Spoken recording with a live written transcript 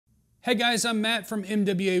Hey guys, I'm Matt from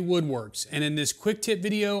MWA Woodworks, and in this quick tip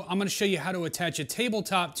video, I'm going to show you how to attach a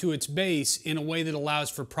tabletop to its base in a way that allows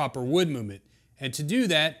for proper wood movement. And to do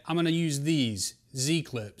that, I'm going to use these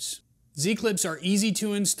Z-clips. Z-clips are easy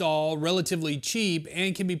to install, relatively cheap,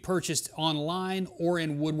 and can be purchased online or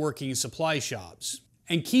in woodworking supply shops.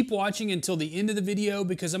 And keep watching until the end of the video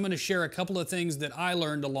because I'm going to share a couple of things that I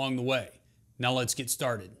learned along the way. Now let's get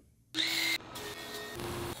started.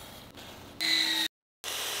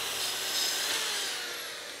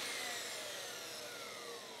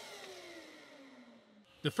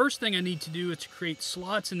 The first thing I need to do is to create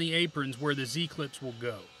slots in the aprons where the Z-clips will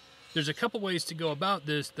go. There's a couple ways to go about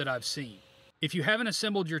this that I've seen. If you haven't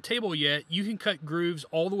assembled your table yet, you can cut grooves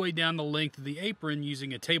all the way down the length of the apron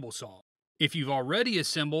using a table saw. If you've already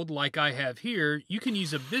assembled, like I have here, you can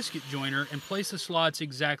use a biscuit joiner and place the slots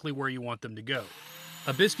exactly where you want them to go.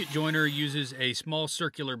 A biscuit joiner uses a small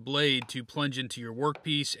circular blade to plunge into your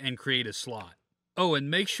workpiece and create a slot. Oh,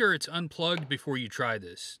 and make sure it's unplugged before you try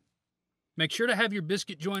this. Make sure to have your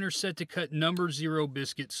biscuit joiner set to cut number 0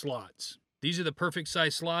 biscuit slots. These are the perfect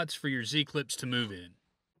size slots for your Z-clips to move in.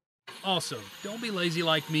 Also, don't be lazy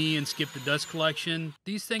like me and skip the dust collection.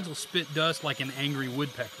 These things will spit dust like an angry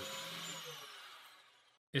woodpecker.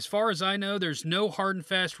 As far as I know, there's no hard and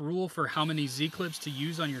fast rule for how many Z-clips to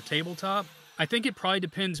use on your tabletop. I think it probably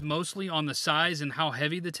depends mostly on the size and how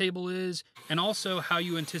heavy the table is, and also how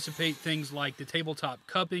you anticipate things like the tabletop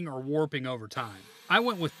cupping or warping over time. I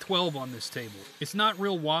went with 12 on this table. It's not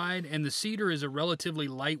real wide, and the cedar is a relatively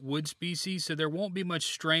light wood species, so there won't be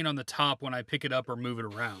much strain on the top when I pick it up or move it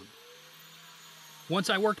around. Once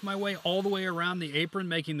I worked my way all the way around the apron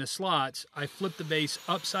making the slots, I flipped the base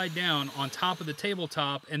upside down on top of the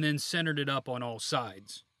tabletop and then centered it up on all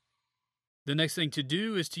sides. The next thing to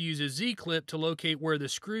do is to use a Z-clip to locate where the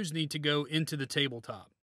screws need to go into the tabletop.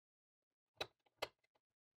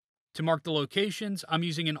 To mark the locations, I'm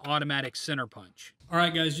using an automatic center punch. All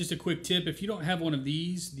right guys, just a quick tip. If you don't have one of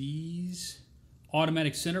these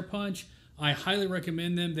automatic center punch, I highly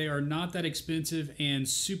recommend them. They are not that expensive and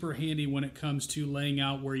super handy when it comes to laying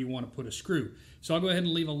out where you want to put a screw. So I'll go ahead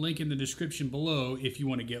and leave a link in the description below if you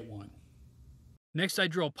want to get one. Next, I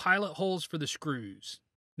drill pilot holes for the screws.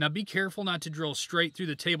 Now be careful not to drill straight through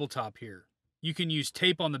the tabletop here. You can use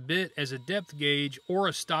tape on the bit as a depth gauge or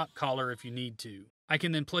a stop collar if you need to. I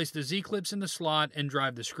can then place the Z-clips in the slot and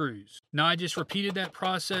drive the screws. Now I just repeated that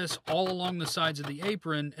process all along the sides of the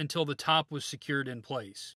apron until the top was secured in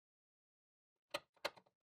place.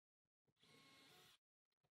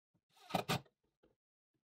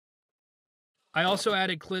 I also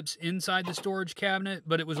added clips inside the storage cabinet,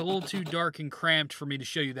 but it was a little too dark and cramped for me to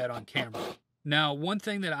show you that on camera. Now, one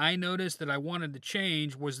thing that I noticed that I wanted to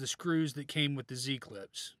change was the screws that came with the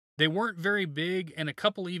Z-clips. They weren't very big, and a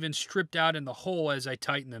couple even stripped out in the hole as I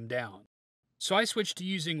tightened them down. So I switched to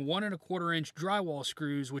using 1 1/4 inch drywall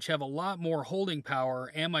screws, which have a lot more holding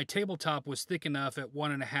power, and my tabletop was thick enough at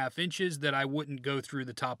 1 1/2 inches that I wouldn't go through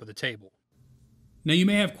the top of the table. Now you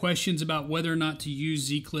may have questions about whether or not to use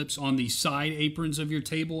Z-clips on the side aprons of your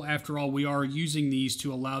table. After all, we are using these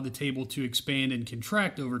to allow the table to expand and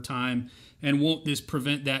contract over time, and won't this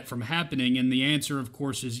prevent that from happening? And the answer, of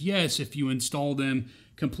course, is yes, if you install them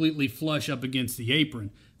completely flush up against the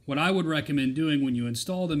apron. What I would recommend doing when you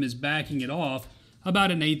install them is backing it off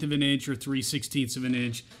about 1/8 of an inch or 3/16 of an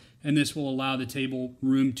inch, and this will allow the table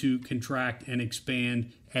room to contract and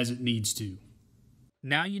expand as it needs to.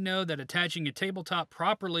 Now you know that attaching a tabletop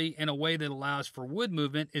properly in a way that allows for wood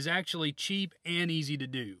movement is actually cheap and easy to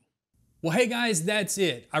do. Well, hey guys, that's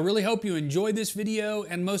it. I really hope you enjoyed this video,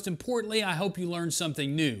 and most importantly, I hope you learned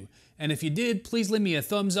something new. And if you did, please leave me a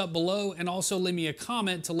thumbs up below and also leave me a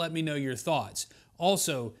comment to let me know your thoughts.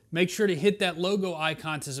 Also, make sure to hit that logo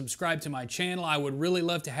icon to subscribe to my channel. I would really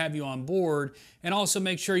love to have you on board. And also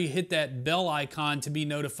make sure you hit that bell icon to be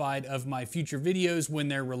notified of my future videos when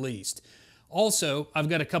they're released. Also, I've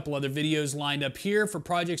got a couple other videos lined up here for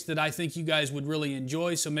projects that I think you guys would really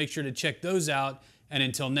enjoy, so make sure to check those out. And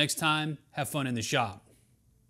until next time, have fun in the shop.